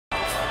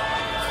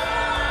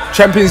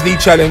Champions League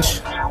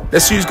challenge.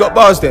 Let's see who's got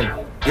bars then,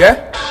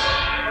 yeah?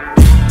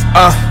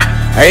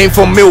 I ain't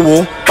from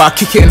Millwall, but I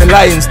kick it in the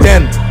Lions'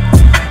 den.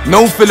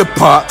 No Villa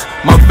Park,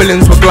 my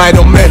villains will glide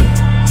on men.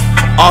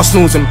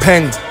 Arsenals and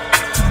Peng,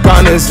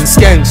 Gunners and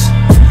Skens.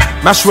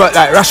 Mash work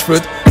like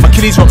Rashford, my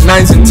killies rock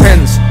 9s and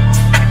 10s.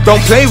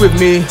 Don't play with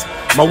me,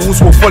 my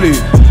wolves will follow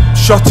you.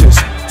 Shotters,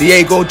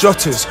 Diego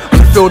Jotters, on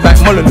the field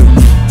like Molyneux.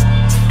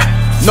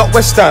 Not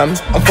West Ham,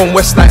 I'm from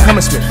West like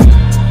Hammersmith.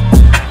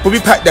 But we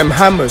pack them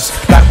hammers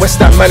like West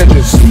Ham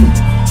managers.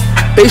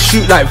 They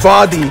shoot like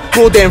Vardy,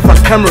 all day in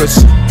front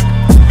cameras.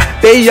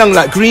 They young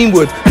like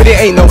Greenwood, but they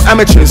ain't no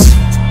amateurs.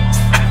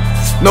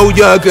 No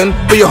Jurgen,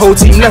 but your whole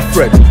team left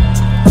red.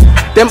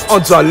 Them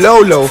odds are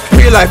low,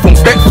 real life on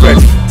Betfred.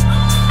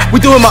 We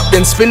do them up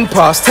then spin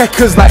past,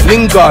 techers like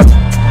Lingard.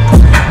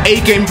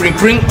 A-game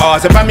bring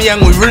ours,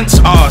 Aubameyang we rinse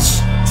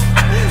ours.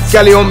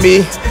 Galley on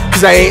me,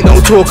 cause I ain't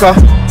no talker.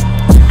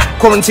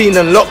 Quarantine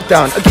and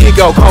lockdown, I get your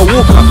girl Carl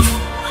Walker.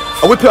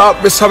 I whip it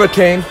up, wrist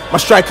hurricane, my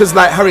strikers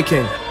like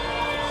Hurricane.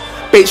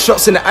 Bait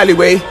shots in the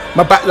alleyway,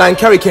 my backline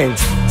carry cane.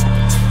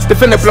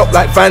 Defend the block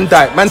like Van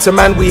Dijk, man to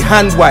man we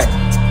hand white.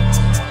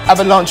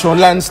 Avalanche or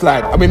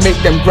landslide, and we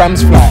make them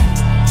grams fly.